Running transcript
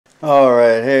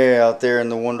Alright, hey out there in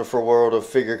the wonderful world of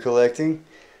figure collecting.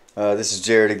 This is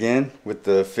Jared again with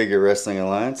the Figure Wrestling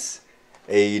Alliance,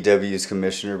 AEW's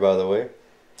commissioner, by the way.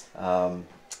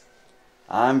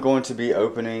 I'm going to be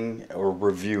opening or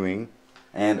reviewing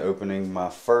and opening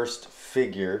my first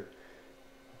figure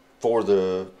for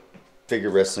the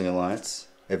Figure Wrestling Alliance,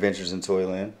 Adventures in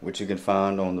Toyland, which you can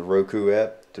find on the Roku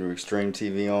app through Xtreme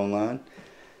TV Online.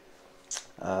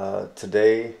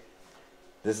 Today,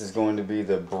 this is going to be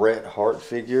the Bret Hart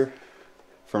figure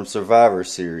from Survivor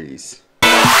Series.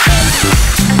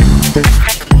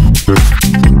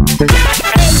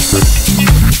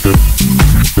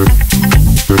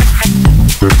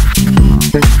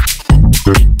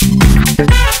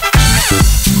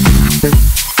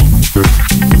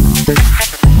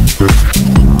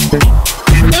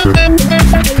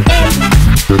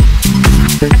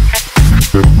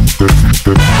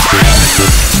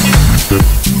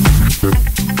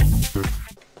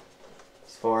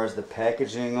 As far as the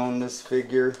packaging on this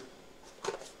figure,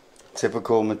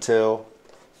 typical Mattel.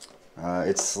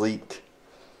 It's sleek.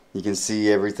 You can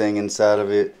see everything inside of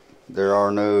it.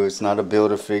 It's not a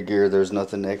Build-A-Figure. There's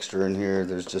nothing extra in here.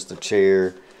 There's just a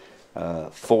chair,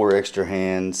 4 extra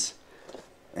hands,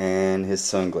 and his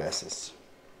sunglasses.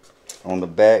 On the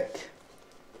back,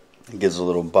 it gives a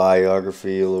little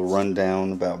biography, a little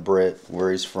rundown about Bret, where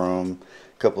he's from,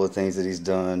 a couple of things that he's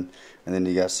done, and then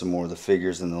you got some more of the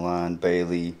figures in the line: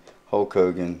 Bailey, Hulk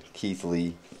Hogan, Keith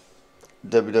Lee.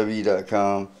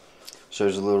 WWE.com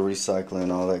shows a little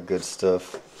recycling, all that good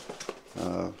stuff.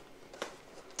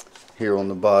 Here on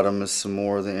the bottom is some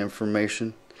more of the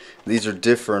information. These are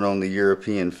different on the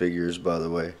European figures, by the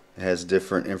way. It has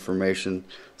different information.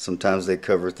 Sometimes they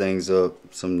cover things up,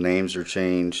 some names are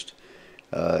changed,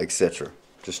 etc.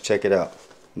 Just check it out.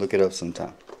 Look it up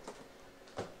sometime.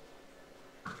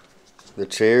 The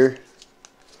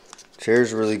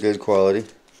chair's really good quality.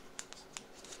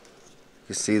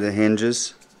 You see the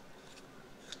hinges?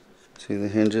 See the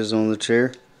hinges on the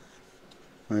chair?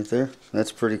 Right there?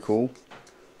 That's pretty cool.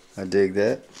 I dig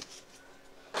that.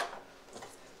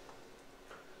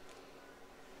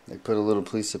 They put a little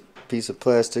piece of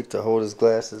plastic to hold his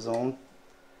glasses on.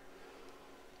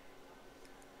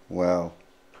 Wow.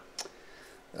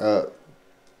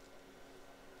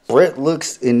 Bret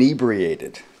looks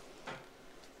inebriated,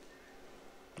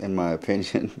 in my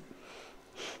opinion.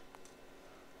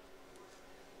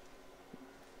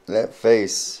 That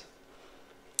face,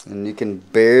 and you can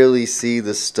barely see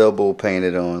the stubble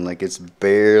painted on, like it's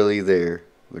barely there,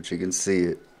 but you can see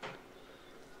it.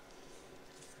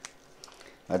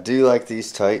 I do like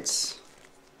these tights,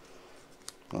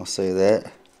 I'll say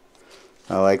that.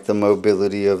 I like the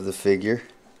mobility of the figure.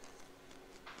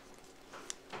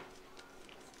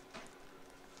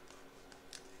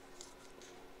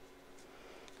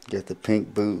 Get the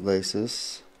pink boot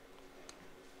laces.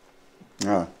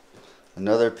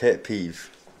 Another pet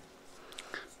peeve.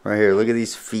 Right here, look at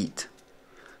these feet.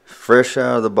 Fresh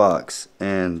out of the box,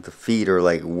 and the feet are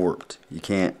like warped. You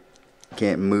can't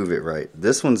move it right.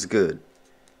 This one's good.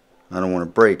 I don't want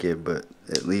to break it, but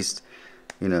at least,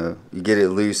 you get it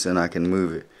loose and I can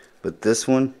move it. But this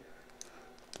one,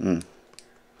 that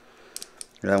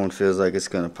one feels like it's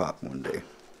gonna pop one day.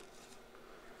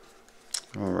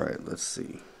 Alright, let's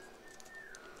see.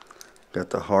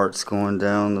 Got the hearts going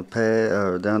down the pad,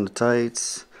 or down the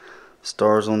tights.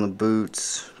 Stars on the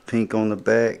boots. Pink on the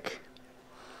back.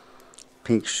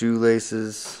 Pink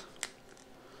shoelaces,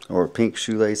 or pink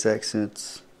shoelace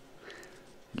accents.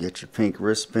 Get your pink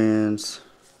wristbands.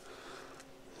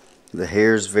 The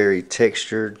hair's very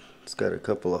textured. It's got a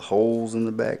couple of holes in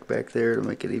the back there to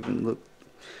make it even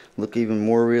look even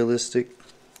more realistic.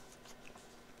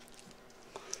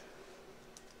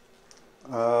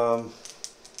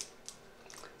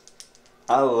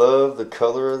 I love the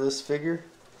color of this figure.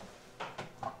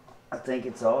 I think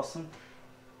it's awesome.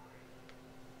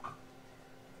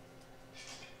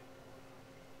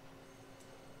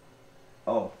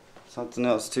 Oh, something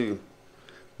else too.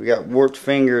 We got warped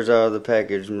fingers out of the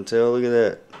package, Mattel. Look at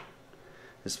that.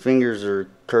 His fingers are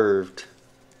curved.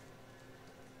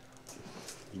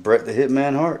 Bret the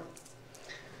Hitman Hart.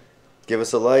 Give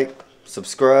us a like,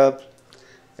 subscribe.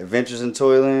 Adventures in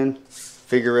Toyland,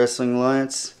 Figure Wrestling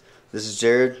Alliance. This is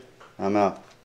Jared. I'm out.